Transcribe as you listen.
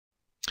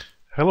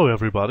Hello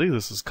everybody,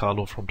 this is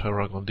Carlo from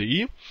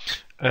Terragon.de,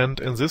 and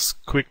in this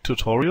quick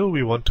tutorial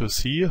we want to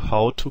see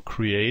how to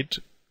create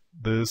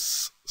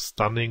this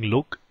stunning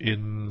look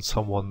in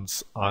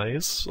someone's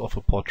eyes of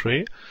a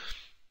portrait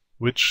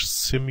which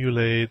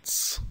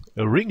simulates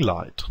a ring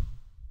light.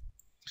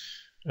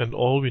 And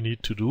all we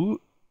need to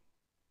do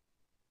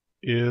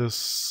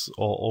is,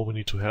 or all we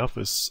need to have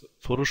is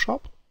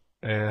Photoshop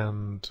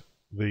and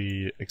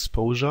the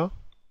exposure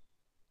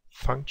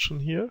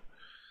function here.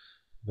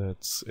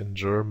 That's in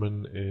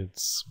German,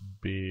 it's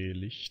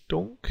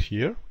Belichtung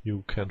here.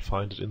 You can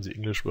find it in the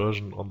English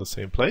version on the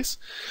same place.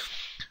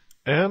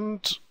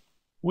 And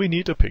we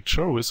need a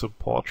picture with a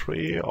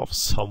portrait of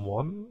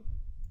someone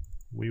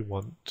we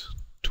want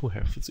to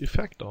have this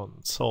effect on.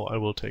 So I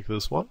will take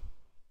this one.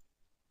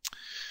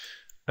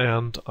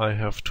 And I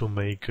have to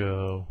make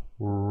a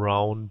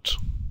round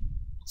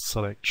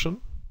selection.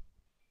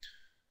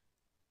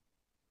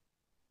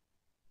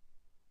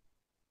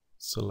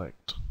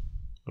 Select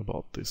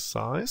about this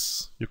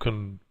size. You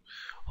can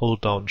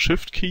hold down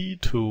Shift key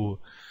to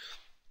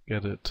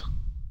get it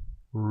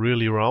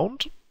really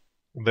round.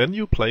 Then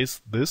you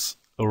place this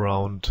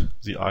around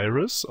the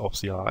iris of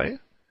the eye.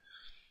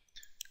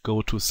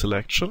 Go to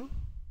Selection,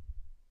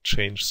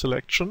 Change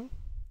Selection,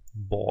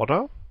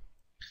 Border,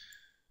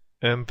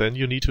 and then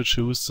you need to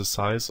choose the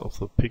size of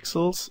the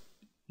pixels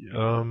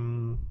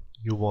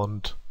you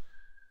want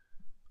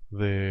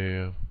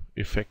the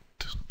effect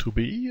to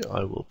be.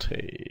 I will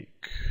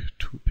take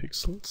 2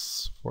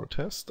 pixels for a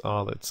test.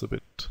 That's a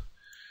bit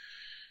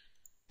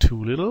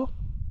too little.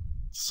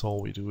 So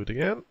we do it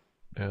again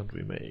and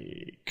we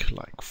make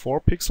like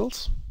 4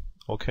 pixels.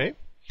 Okay.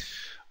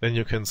 Then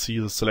you can see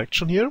the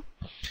selection here.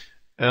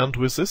 And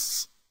with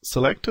this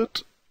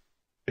selected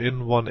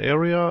in one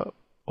area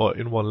or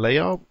in one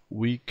layer,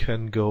 we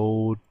can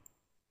go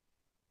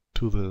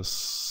to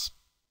this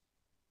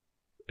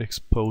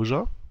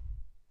exposure.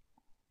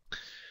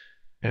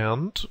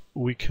 And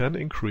we can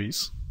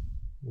increase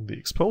the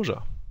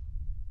exposure,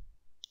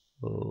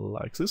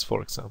 like this,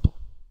 for example.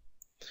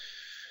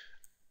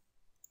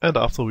 And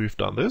after we've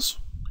done this,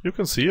 you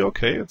can see,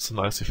 okay, it's a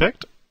nice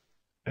effect.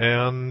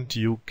 And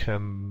you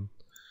can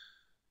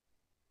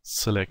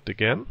select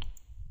again,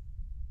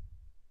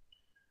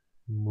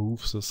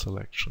 move the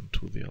selection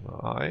to the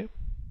other eye,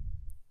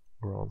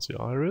 around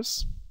the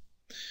iris.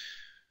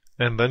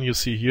 And then you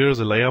see here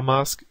the layer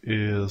mask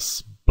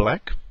is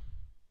black.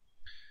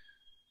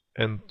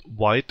 And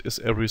white is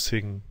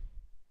everything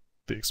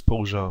the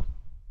exposure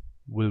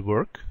will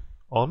work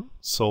on.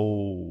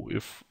 So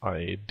if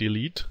I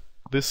delete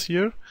this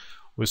here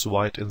with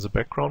white in the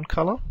background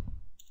color,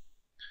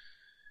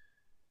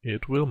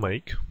 it will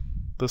make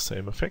the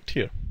same effect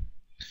here.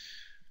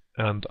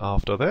 And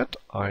after that,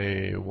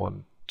 I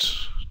want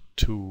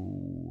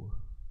to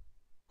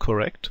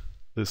correct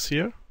this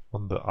here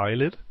on the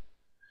eyelid.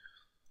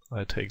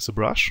 I take the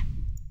brush,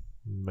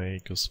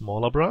 make a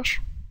smaller brush,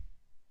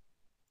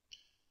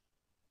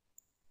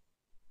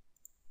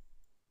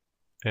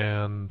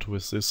 and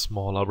with this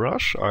smaller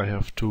brush I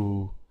have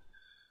to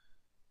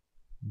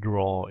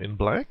draw in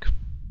black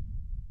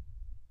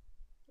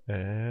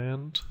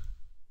and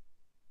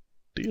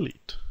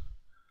delete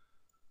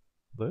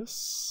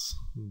this,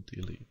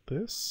 delete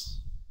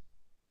this.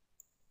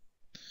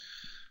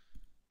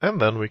 And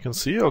then we can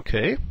see,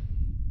 okay,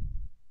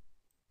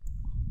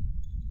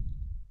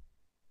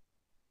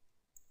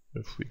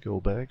 if we go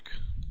back,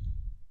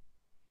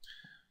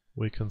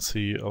 we can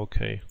see,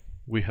 okay,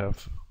 we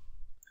have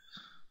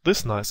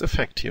this nice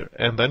effect here.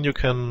 And then you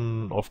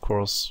can, of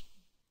course,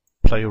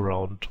 play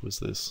around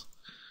with this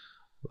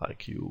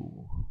like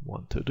you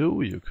want to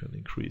do. You can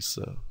increase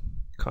the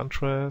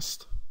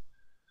contrast,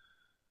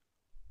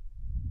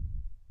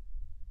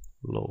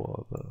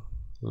 lower the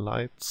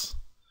lights,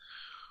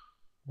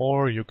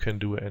 or you can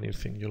do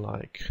anything you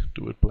like.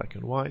 Do it black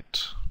and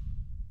white.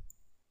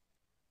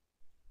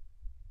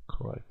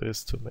 Correct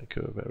this to make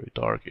a very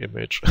dark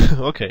image.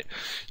 Okay,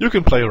 you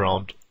can play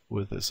around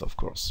with this, of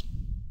course.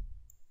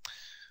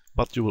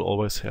 But you will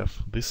always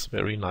have this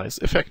very nice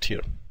effect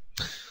here.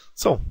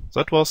 So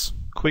that was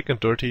quick and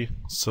dirty,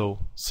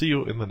 so see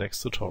you in the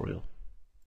next tutorial.